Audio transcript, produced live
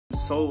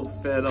so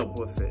fed up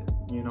with it.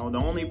 You know,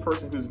 the only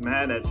person who's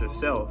mad at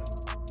yourself.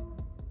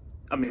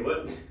 I mean,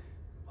 what?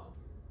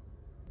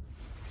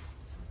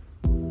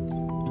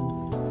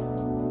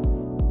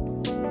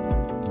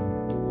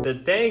 The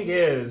thing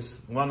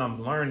is, what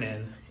I'm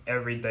learning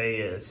every day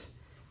is,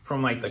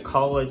 from like the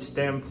college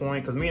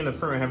standpoint, because me and a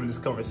friend were having this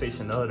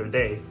conversation the other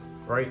day,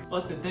 right?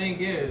 But the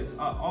thing is,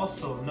 I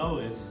also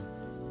noticed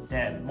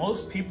that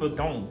most people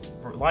don't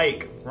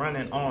like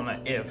running on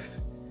an if.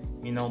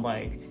 You know,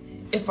 like,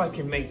 if I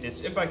can make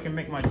this, if I can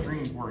make my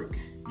dream work.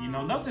 You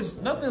know,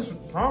 nothing's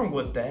wrong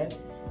with that,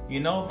 you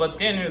know? But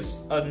then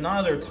there's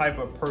another type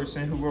of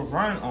person who will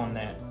run on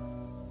that.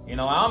 You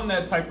know, I'm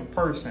that type of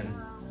person.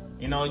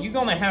 You know, you're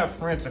gonna have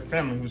friends and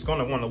family who's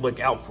gonna wanna look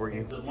out for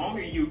you. The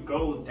longer you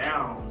go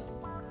down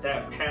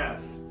that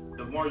path,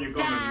 the more you're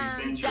gonna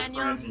resent your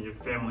friends and your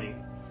family,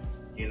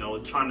 you know,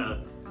 trying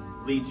to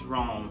lead you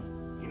wrong,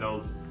 you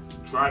know,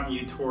 driving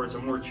you towards a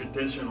more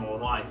traditional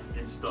life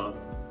and stuff.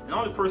 The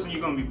only person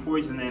you're gonna be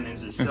poisoning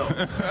is yourself.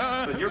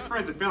 But your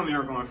friends and family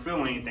aren't gonna feel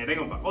anything. They're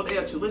gonna be like, oh, they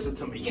actually listen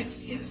to me.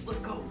 Yes, yes, let's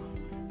go.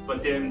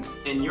 But then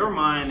in your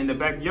mind, in the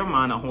back of your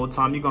mind the whole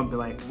time, you're gonna be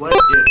like, what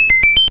if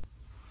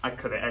I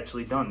could have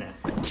actually done that?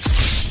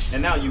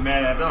 And now you're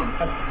mad at them.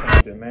 I have to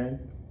change it, man.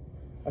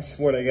 I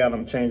swear to God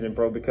I'm changing,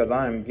 bro, because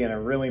I am getting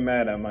really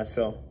mad at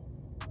myself.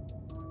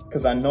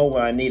 Because I know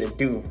what I need to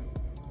do.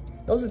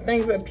 Those are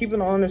things that people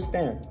don't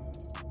understand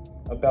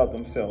about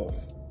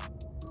themselves.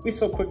 We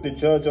so quick to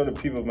judge other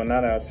people, but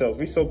not ourselves.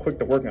 We so quick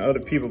to work on other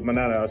people, but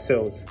not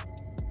ourselves.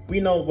 We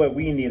know what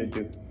we need to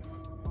do,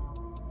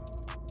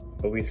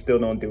 but we still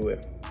don't do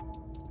it.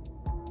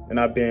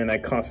 And I've been in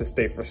that constant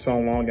state for so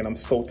long, and I'm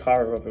so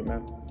tired of it,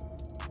 man.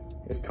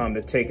 It's time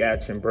to take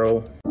action,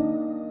 bro.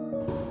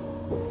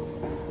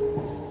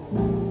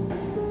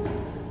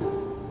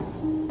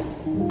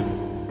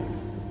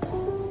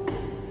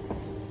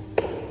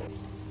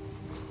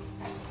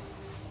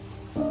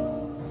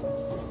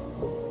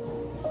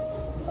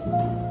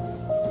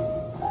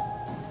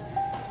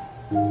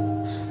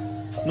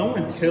 No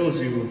one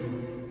tells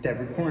you that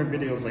recording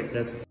videos like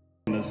that's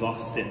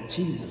exhausting.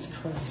 Jesus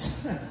Christ.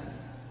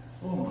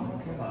 Oh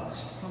my gosh,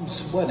 I'm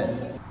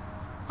sweating.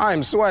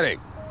 I'm sweating.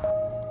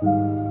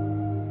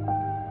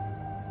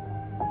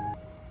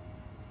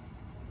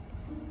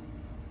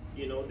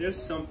 You know,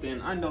 there's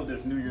something, I know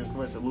there's New Year's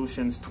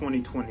resolutions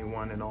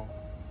 2021 and all,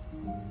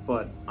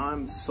 but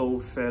I'm so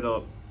fed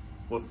up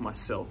with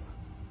myself.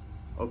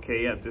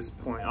 Okay, at this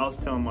point, I was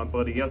telling my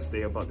buddy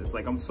yesterday about this.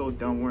 Like, I'm so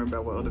done worrying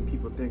about what other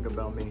people think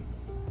about me.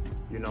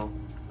 You know,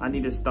 I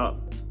need to stop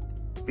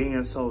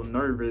being so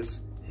nervous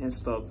and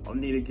stuff. I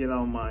need to get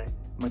out of my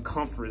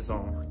comfort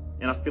zone.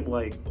 And I feel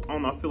like, I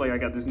don't know, I feel like I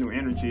got this new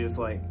energy. It's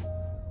like,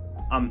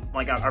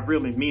 I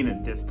really mean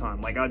it this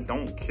time. Like, I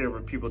don't care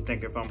what people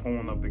think if I'm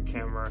holding up a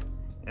camera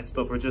and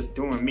stuff, or just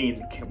doing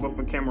me with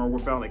a camera or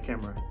without a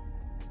camera.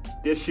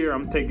 This year,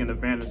 I'm taking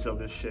advantage of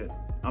this shit.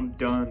 I'm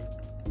done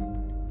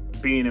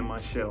being in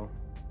my shell.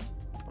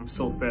 I'm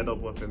so fed up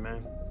with it,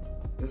 man.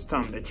 It's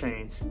time to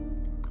change.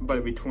 I'm about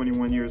to be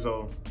 21 years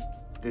old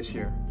this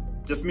year.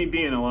 Just me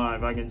being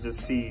alive, I can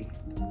just see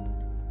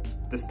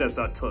the steps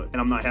I took,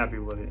 and I'm not happy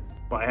with it,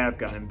 but I have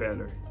gotten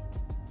better.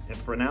 And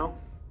for now,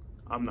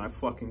 I'm not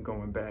fucking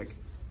going back.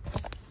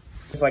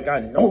 It's like, I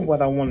know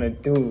what I want to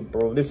do,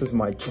 bro. This is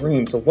my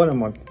dream, so what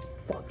am I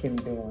fucking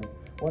doing?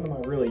 What am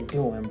I really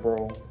doing,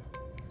 bro?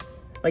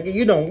 Like,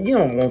 you don't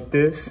want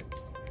this.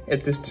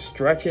 If this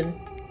distraction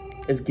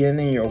is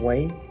getting in your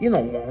way, you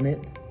don't want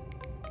it.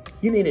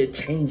 You need to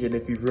change it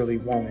if you really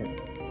want it.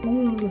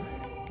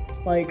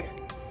 Like,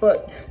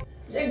 but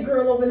that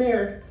girl over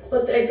there,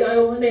 but that guy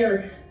over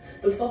there,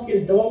 the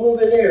fucking dog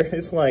over there.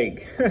 It's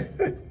like,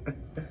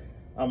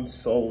 I'm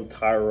so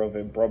tired of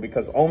it, bro,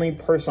 because the only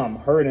person I'm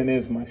hurting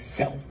is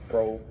myself,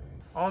 bro.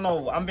 I don't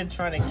know, I've been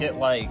trying to get,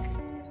 like,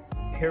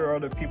 hear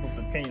other people's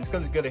opinions,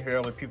 because it's good to hear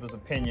other people's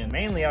opinion.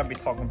 Mainly, I'll be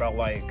talking about,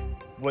 like,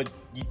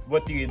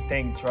 what do you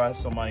think drives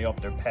somebody off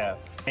their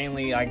path?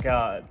 Mainly, I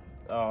got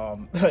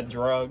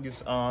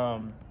drugs,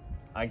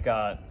 I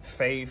got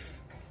faith,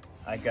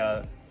 I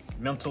got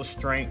mental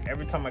strength.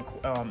 Every time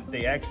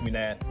they ask me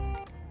that,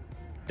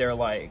 they're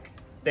like,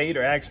 they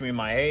either ask me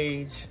my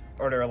age,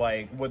 or they're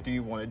like, what do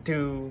you want to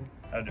do?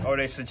 Or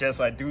they suggest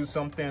I do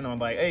something, or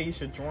like, hey, you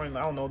should join,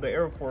 I don't know, the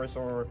Air Force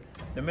or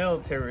the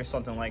military or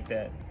something like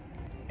that.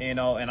 You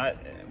know, and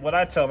what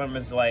I tell them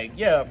is like,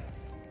 yeah,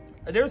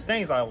 there's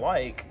things I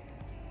like,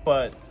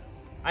 but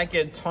I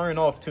get turned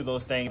off to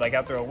those things. Like,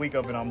 after a week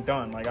of it, I'm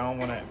done. Like, I don't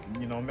want to,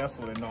 you know, mess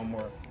with it no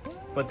more.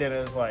 But then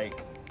it's like,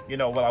 you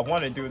know, what I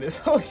want to do, this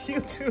whole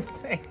YouTube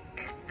thing.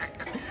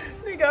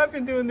 I think I've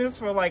been doing this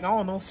for like, I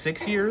don't know,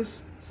 6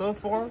 years so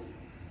far.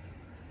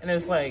 And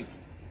it's like,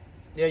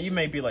 yeah, you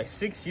may be like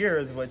 6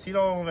 years, but you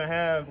don't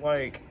have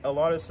like a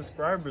lot of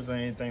subscribers or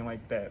anything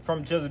like that.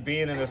 From just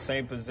being in the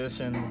same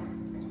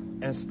position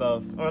and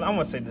stuff. Well, I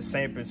won't say the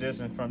same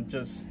position, from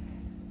just,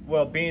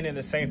 well, being in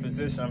the same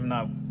position. I'm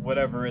not,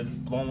 whatever is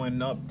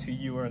blowing up to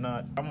you or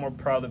not. I'm more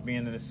proud of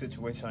being in the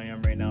situation I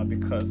am right now,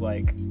 because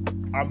like,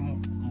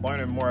 I'm I'm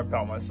learning more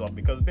about myself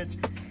because, bitch,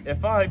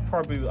 if I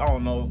probably, I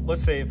don't know,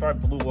 let's say if I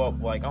blew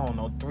up like, I don't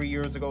know, 3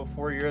 years ago,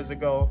 4 years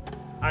ago,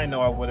 I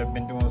know I would have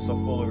been doing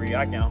some foolery.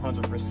 I can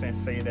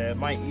 100% say that.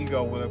 My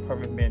ego would have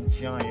probably been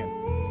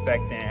giant back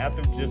then.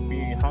 After just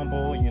being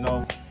humble, you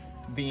know,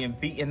 being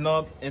beaten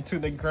up into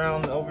the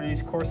ground over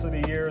these course of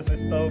the years and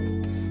stuff,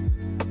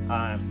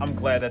 I'm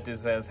glad that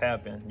this has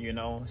happened, you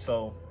know.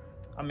 So,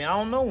 I mean, I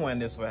don't know when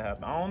this will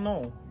happen. I don't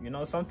know. You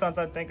know, sometimes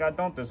I think I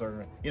don't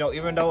deserve it. You know,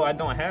 even though I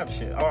don't have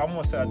shit. Or I'm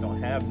gonna say I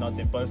don't have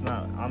nothing, but it's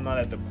not, I'm not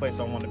at the place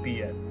I want to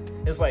be at.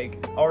 It's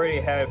like, I already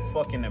have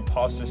fucking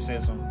imposter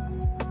syndrome.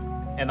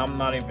 And I'm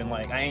not even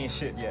like, I ain't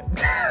shit yet.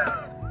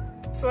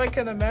 So I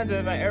can imagine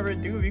if I ever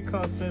do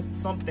become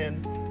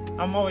something,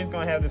 I'm always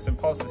gonna have this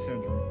imposter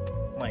syndrome.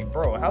 Like,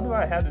 bro, how do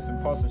I have this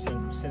imposter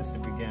syndrome since the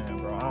beginning,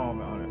 bro? I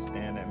don't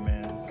understand it,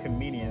 man.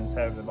 Comedians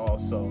have it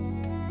also.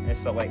 And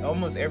so, like,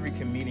 almost every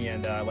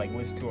comedian that I, like,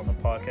 listen to on the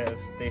podcast,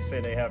 they say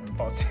they have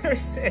imposter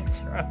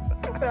syndrome.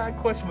 I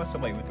question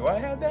myself, like, do I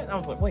have that? And I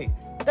was like, wait,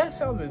 that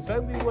sounds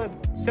exactly what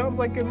sounds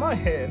like in my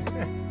head.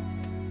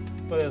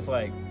 But it's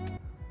like,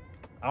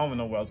 I don't even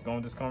know where I was going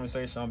with this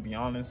conversation, I'll be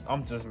honest.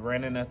 I'm just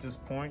ranting at this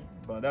point,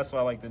 but that's what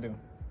I like to do,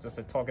 just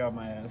to talk out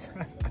my ass.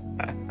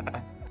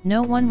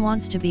 No one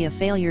wants to be a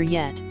failure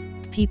yet.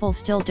 People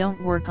still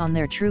don't work on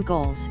their true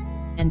goals,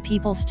 and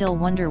people still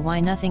wonder why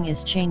nothing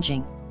is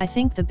changing. I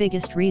think the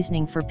biggest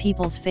reasoning for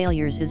people's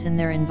failures is in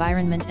their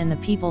environment and the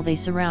people they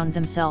surround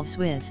themselves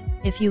with.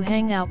 If you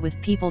hang out with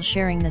people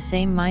sharing the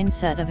same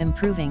mindset of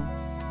improving,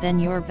 then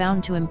you're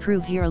bound to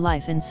improve your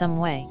life in some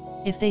way.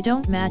 If they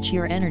don't match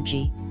your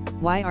energy,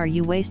 why are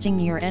you wasting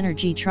your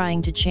energy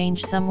trying to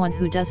change someone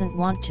who doesn't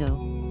want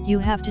to? You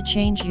have to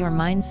change your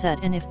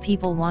mindset, and if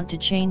people want to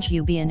change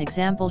you, be an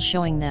example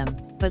showing them.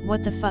 But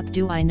what the fuck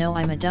do I know?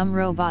 I'm a dumb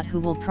robot who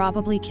will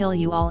probably kill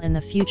you all in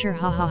the future,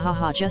 ha ha ha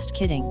ha, just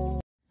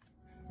kidding.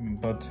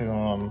 But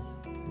to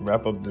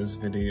wrap up this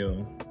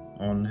video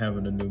on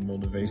having a new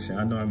motivation,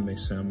 I know I may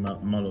sound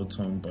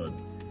monotone, but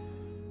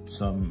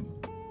some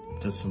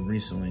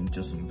recently,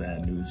 some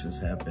bad news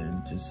just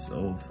happened. Just an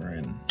old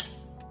friend,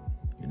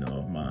 you know,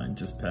 of mine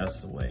just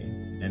passed away,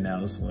 and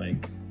now it's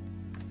like,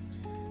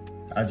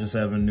 I just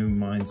have a new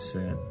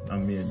mindset. I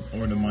mean,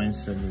 or the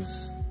mindset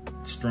is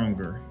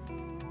stronger,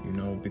 you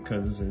know,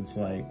 because it's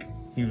like,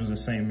 he was the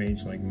same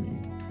age like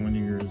me, 20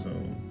 years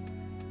old.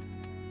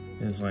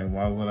 It's like,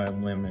 why would I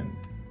limit?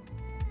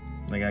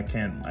 Like, I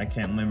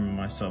can't limit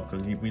myself,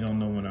 because we don't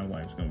know when our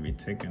life's gonna be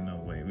taken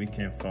away. We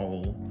can't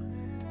follow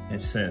and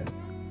set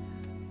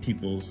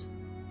people's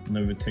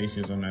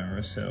limitations on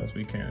ourselves.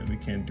 We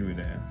can't do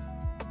that.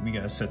 We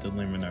gotta set the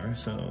limit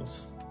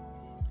ourselves.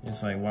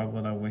 It's like, why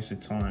would I waste the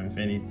time, if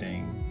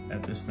anything,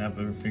 at the snap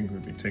of a finger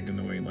would be taken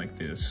away like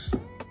this?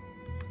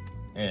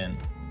 And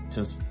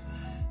just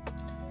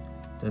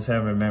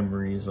having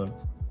memories of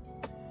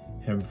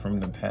him from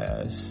the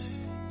past,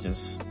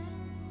 just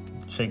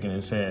shaking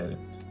his head,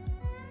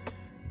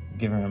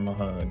 giving him a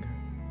hug.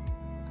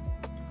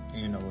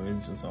 You know,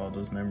 it's just all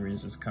those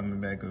memories just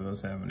coming back of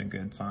us having a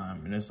good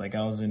time. And it's like,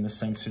 I was in the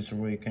same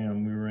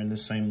situation, we were in the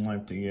same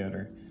life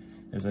together.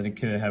 It's like, it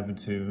could have happened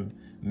to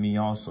me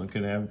also, it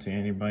could have happened to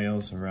anybody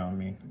else around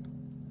me.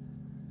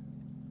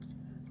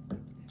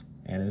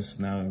 And it's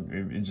now,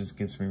 it just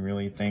gets me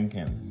really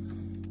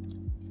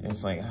thinking.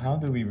 It's like, how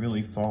do we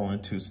really fall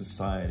into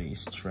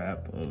society's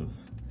trap of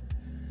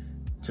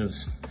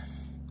just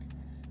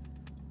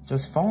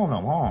following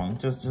along,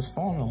 just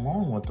following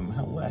along with them?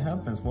 What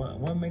happens?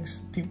 What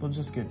makes people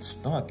just get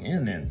stuck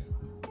in it?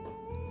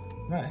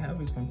 What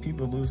happens when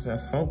people lose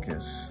that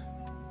focus?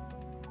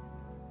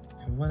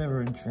 And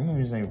whatever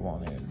dreams they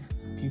wanted,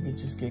 people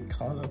just get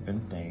caught up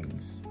in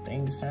things.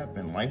 Things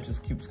happen. Life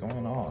just keeps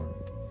going on.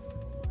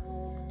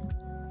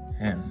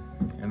 And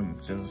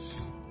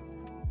just,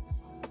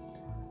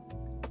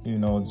 you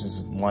know,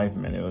 just life,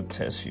 man, it'll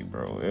test you,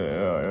 bro.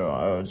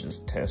 It'll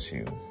just test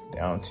you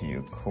down to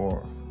your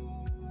core.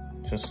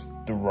 Just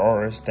the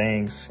rawest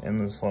things.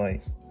 And it's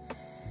like,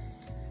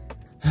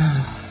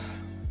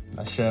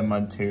 I shed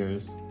my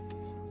tears.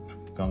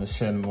 Gonna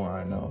shed more,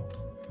 I know.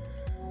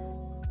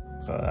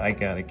 So I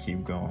gotta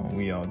keep going.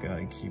 We all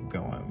gotta keep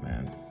going,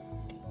 man.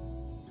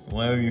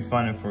 Whatever you're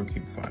fighting for,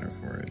 keep fighting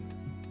for it.